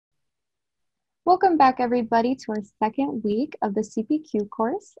Welcome back, everybody, to our second week of the CPQ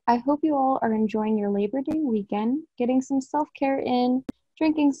course. I hope you all are enjoying your Labor Day weekend, getting some self-care in,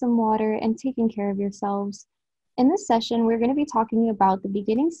 drinking some water, and taking care of yourselves. In this session, we're going to be talking about the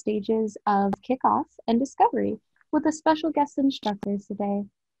beginning stages of kickoff and discovery with a special guest instructor today.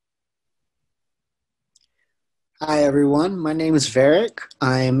 Hi, everyone. My name is Varick.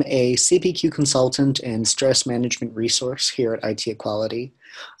 I'm a CPQ consultant and stress management resource here at ITequality.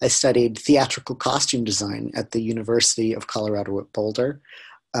 I studied theatrical costume design at the University of Colorado at Boulder.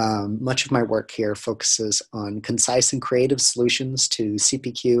 Much of my work here focuses on concise and creative solutions to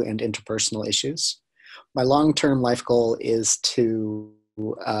CPQ and interpersonal issues. My long-term life goal is to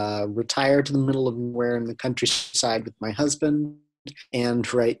retire to the middle of nowhere in the countryside with my husband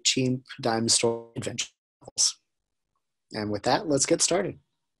and write cheap dime store adventure novels. And with that, let's get started.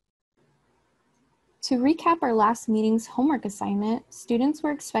 To recap our last meeting's homework assignment, students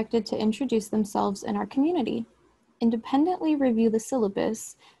were expected to introduce themselves in our community, independently review the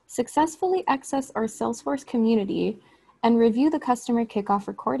syllabus, successfully access our Salesforce community, and review the customer kickoff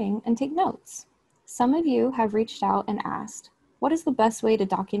recording and take notes. Some of you have reached out and asked, what is the best way to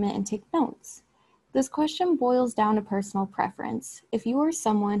document and take notes? This question boils down to personal preference. If you are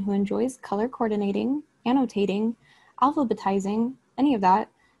someone who enjoys color coordinating, annotating, alphabetizing, any of that,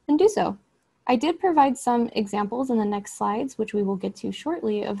 then do so. I did provide some examples in the next slides, which we will get to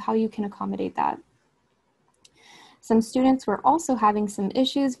shortly, of how you can accommodate that. Some students were also having some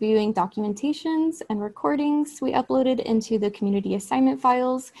issues viewing documentations and recordings we uploaded into the community assignment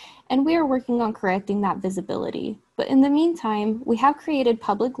files, and we are working on correcting that visibility. But in the meantime, we have created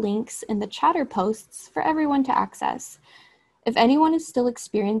public links in the chatter posts for everyone to access. If anyone is still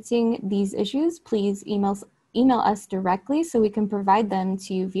experiencing these issues, please email us directly so we can provide them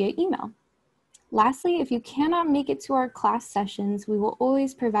to you via email. Lastly, if you cannot make it to our class sessions, we will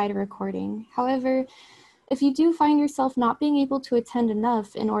always provide a recording. However, if you do find yourself not being able to attend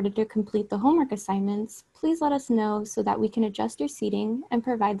enough in order to complete the homework assignments, please let us know so that we can adjust your seating and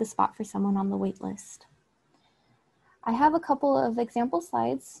provide the spot for someone on the wait list. I have a couple of example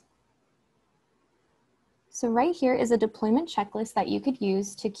slides. So right here is a deployment checklist that you could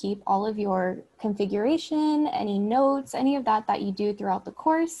use to keep all of your configuration, any notes, any of that you do throughout the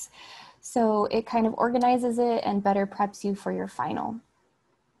course. So it kind of organizes it and better preps you for your final.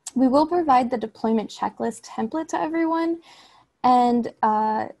 We will provide the deployment checklist template to everyone, and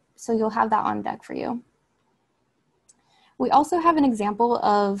so you'll have that on deck for you. We also have an example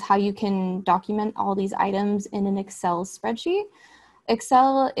of how you can document all these items in an Excel spreadsheet.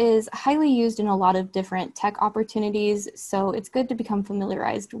 Excel is highly used in a lot of different tech opportunities, so it's good to become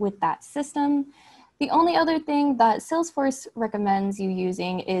familiarized with that system. The only other thing that Salesforce recommends you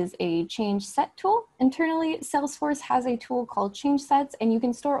using is a change set tool. Internally, Salesforce has a tool called change sets, and you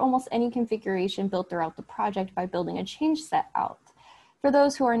can store almost any configuration built throughout the project by building a change set out. For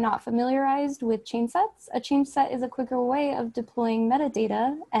those who are not familiarized with change sets, a change set is a quicker way of deploying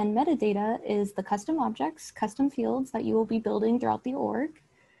metadata, and metadata is the custom objects, custom fields that you will be building throughout the org.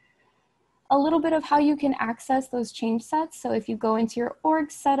 A little bit of how you can access those change sets. So if you go into your org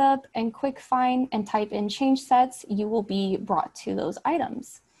setup and quick find and type in change sets, you will be brought to those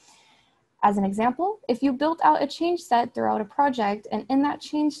items. As an example, if you built out a change set throughout a project, and in that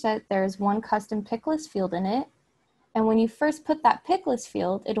change set, there's one custom pick list field in it, and when you first put that pick list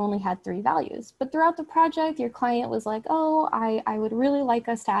field, it only had 3 values. But throughout the project, your client was like, oh, I would really like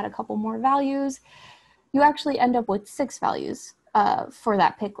us to add a couple more values. You actually end up with 6 values for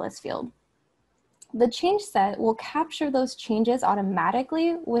that pick list field. The change set will capture those changes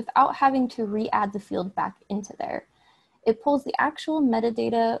automatically without having to re-add the field back into there. It pulls the actual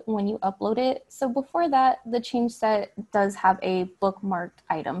metadata when you upload it. So before that, the change set does have a bookmarked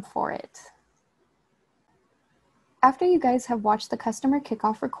item for it. After you guys have watched the customer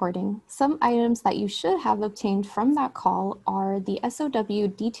kickoff recording, some items that you should have obtained from that call are the SOW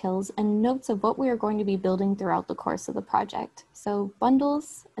details and notes of what we are going to be building throughout the course of the project. So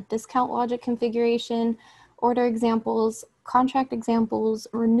bundles, a discount logic configuration, order examples, contract examples,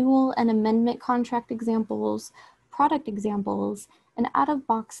 renewal and amendment contract examples, product examples, an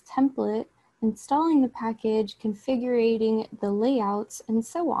out-of-box template, installing the package, configuring the layouts, and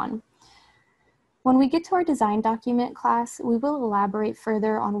so on. When we get to our design document class, we will elaborate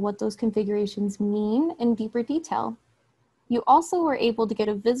further on what those configurations mean in deeper detail. You also were able to get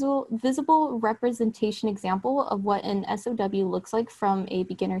a visible representation example of what an SOW looks like from a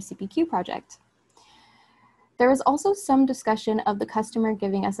beginner CPQ project. There is also some discussion of the customer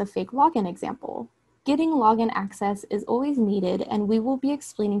giving us a fake login example. Getting login access is always needed, and we will be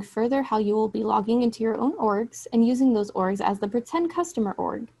explaining further how you will be logging into your own orgs and using those orgs as the pretend customer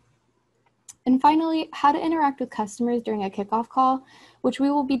org. And finally, how to interact with customers during a kickoff call, which we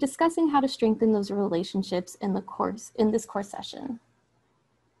will be discussing how to strengthen those relationships in this course session.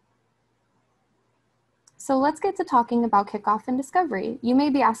 So let's get to talking about kickoff and discovery. You may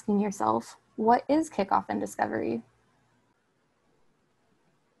be asking yourself, what is kickoff and discovery?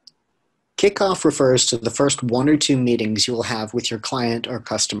 Kickoff refers to the first 1 or 2 meetings you will have with your client or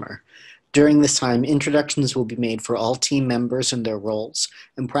customer. During this time, introductions will be made for all team members and their roles,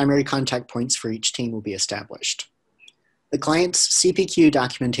 and primary contact points for each team will be established. The client's CPQ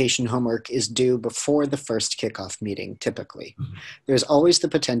documentation homework is due before the first kickoff meeting, typically. There's always the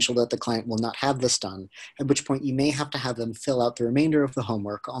potential that the client will not have this done, at which point you may have to have them fill out the remainder of the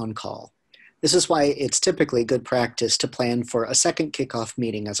homework on call. This is why it's typically good practice to plan for a second kickoff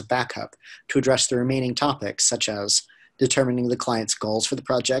meeting as a backup to address the remaining topics, such as determining the client's goals for the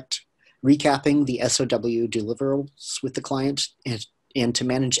project, recapping the SOW deliverables with the client, and to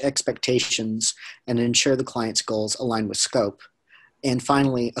manage expectations and ensure the client's goals align with scope. And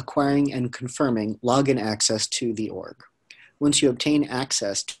finally, acquiring and confirming login access to the org. Once you obtain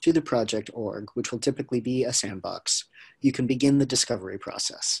access to the project org, which will typically be a sandbox, you can begin the discovery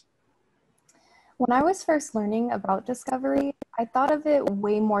process. When I was first learning about discovery, I thought of it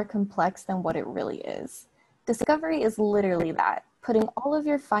way more complex than what it really is. Discovery is literally that, putting all of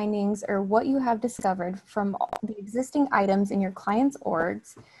your findings or what you have discovered from all the existing items in your client's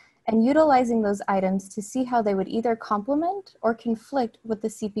orgs and utilizing those items to see how they would either complement or conflict with the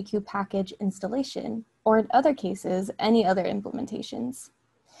CPQ package installation, or in other cases, any other implementations.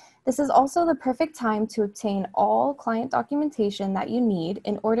 This is also the perfect time to obtain all client documentation that you need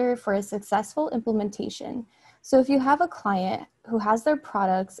in order for a successful implementation. So if you have a client who has their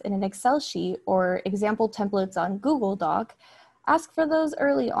products in an Excel sheet or example templates on Google Doc, ask for those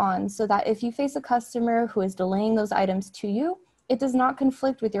early on so that if you face a customer who is delaying those items to you, it does not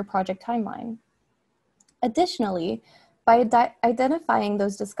conflict with your project timeline. Additionally, by identifying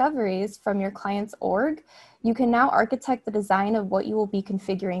those discoveries from your client's org, you can now architect the design of what you will be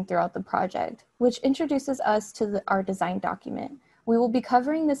configuring throughout the project, which introduces us to our design document. We will be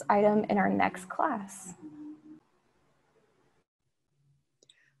covering this item in our next class.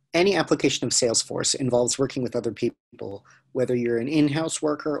 Any application of Salesforce involves working with other people, whether you're an in-house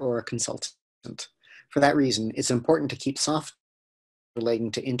worker or a consultant. For that reason, it's important to keep soft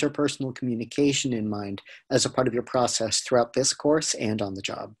relating to interpersonal communication in mind as a part of your process throughout this course and on the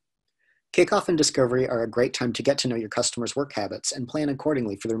job. Kickoff and discovery are a great time to get to know your customers' work habits and plan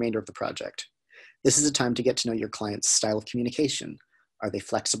accordingly for the remainder of the project. This is a time to get to know your client's style of communication. Are they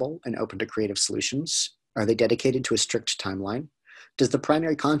flexible and open to creative solutions? Are they dedicated to a strict timeline? Does the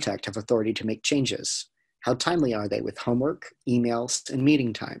primary contact have authority to make changes? How timely are they with homework, emails, and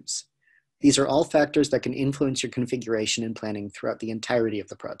meeting times? These are all factors that can influence your configuration and planning throughout the entirety of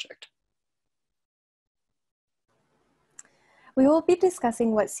the project. We will be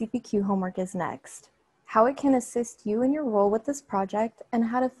discussing what CPQ homework is next, how it can assist you in your role with this project, and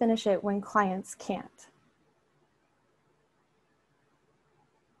how to finish it when clients can't.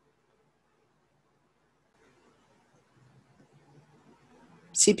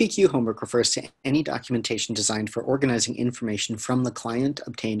 CPQ homework refers to any documentation designed for organizing information from the client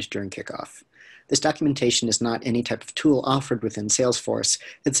obtained during kickoff. This documentation is not any type of tool offered within Salesforce,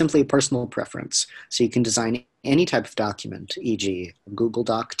 it's simply a personal preference. So you can design any type of document, e.g. a Google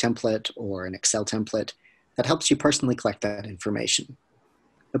Doc template or an Excel template, that helps you personally collect that information.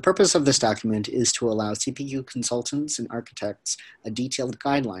 The purpose of this document is to allow CPQ consultants and architects a detailed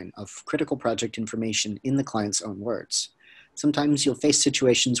guideline of critical project information in the client's own words. Sometimes you'll face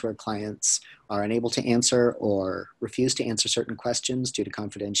situations where clients are unable to answer or refuse to answer certain questions due to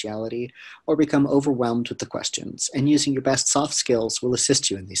confidentiality, or become overwhelmed with the questions, and using your best soft skills will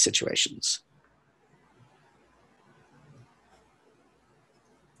assist you in these situations.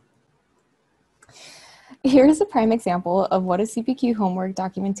 Here's a prime example of what a CPQ homework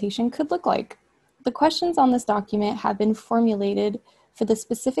documentation could look like. The questions on this document have been formulated for the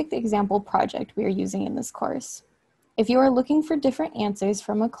specific example project we are using in this course. If you are looking for different answers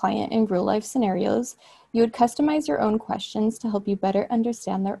from a client in real-life scenarios, you would customize your own questions to help you better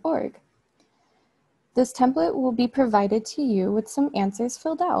understand their org. This template will be provided to you with some answers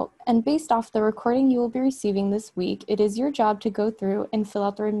filled out, and based off the recording you will be receiving this week, it is your job to go through and fill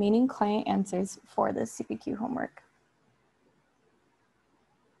out the remaining client answers for this CPQ homework.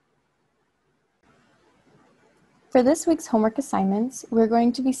 For this week's homework assignments, we're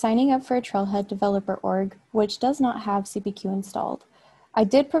going to be signing up for a Trailhead developer org, which does not have CPQ installed. I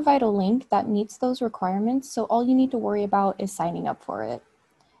did provide a link that meets those requirements, so all you need to worry about is signing up for it.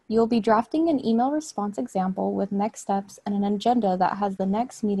 You'll be drafting an email response example with next steps and an agenda that has the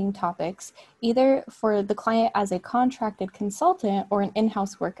next meeting topics, either for the client as a contracted consultant or an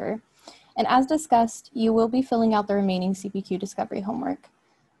in-house worker. And as discussed, you will be filling out the remaining CPQ Discovery homework.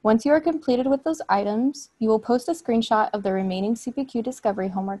 Once you are completed with those items, you will post a screenshot of the remaining CPQ Discovery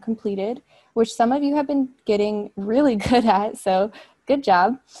homework completed, which some of you have been getting really good at, so good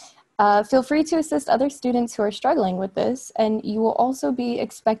job. Feel free to assist other students who are struggling with this, and you will also be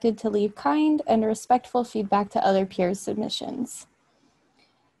expected to leave kind and respectful feedback to other peers' submissions.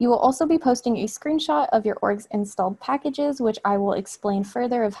 You will also be posting a screenshot of your org's installed packages, which I will explain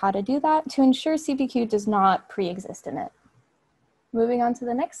further of how to do that to ensure CPQ does not pre-exist in it. Moving on to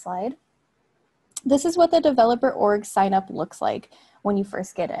the next slide. This is what the developer org sign-up looks like when you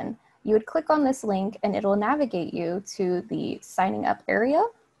first get in. You would click on this link and it'll navigate you to the signing up area.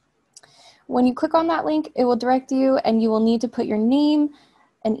 When you click on that link, it will direct you and you will need to put your name,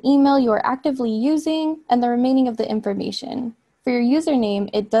 an email you are actively using, and the remaining of the information. For your username,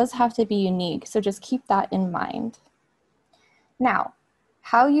 it does have to be unique, so just keep that in mind. Now,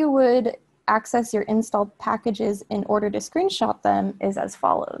 how you would access your installed packages in order to screenshot them is as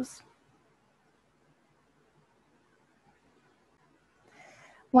follows.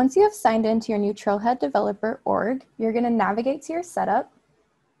 Once you have signed into your new Trailhead Developer org, you're going to navigate to your setup.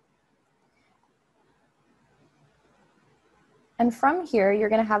 And from here, you're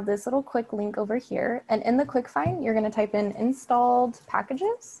going to have this little quick link over here. And in the quick find, you're going to type in installed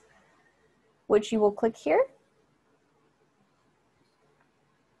packages, which you will click here.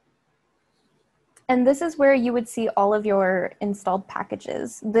 And this is where you would see all of your installed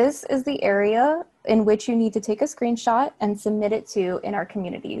packages. This is the area in which you need to take a screenshot and submit it to in our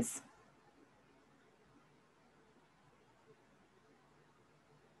communities.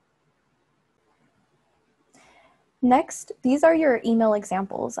 Next, these are your email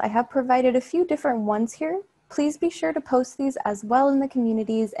examples. I have provided a few different ones here. Please be sure to post these as well in the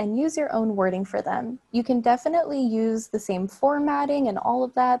communities and use your own wording for them. You can definitely use the same formatting and all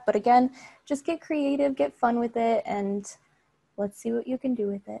of that, but again, just get creative, get fun with it, and let's see what you can do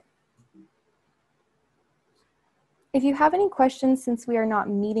with it. If you have any questions, since we are not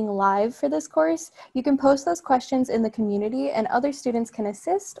meeting live for this course, you can post those questions in the community and other students can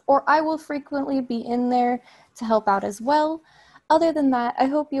assist, or I will frequently be in there to help out as well. Other than that, I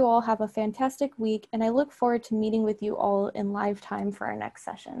hope you all have a fantastic week, and I look forward to meeting with you all in live time for our next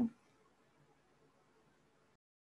session.